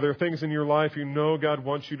 Are there things in your life you know God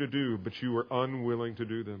wants you to do, but you are unwilling to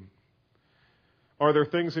do them? Are there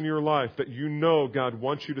things in your life that you know God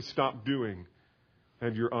wants you to stop doing,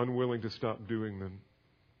 and you're unwilling to stop doing them?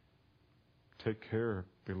 Take care,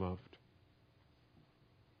 beloved.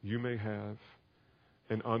 You may have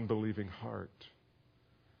an unbelieving heart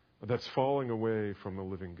that's falling away from the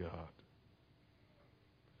living God.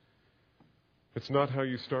 It's not how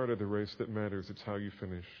you started the race that matters, it's how you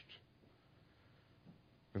finished.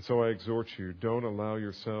 And so I exhort you, don't allow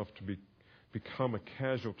yourself to become a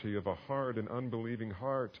casualty of a hard and unbelieving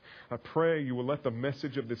heart. I pray you will let the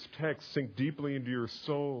message of this text sink deeply into your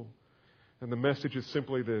soul. And the message is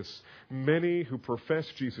simply this: many who profess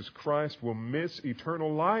Jesus Christ will miss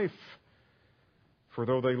eternal life. For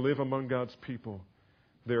though they live among God's people,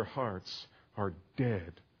 their hearts are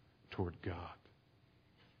dead toward God.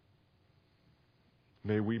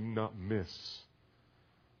 May we not miss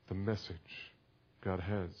the message God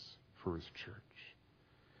has for His church.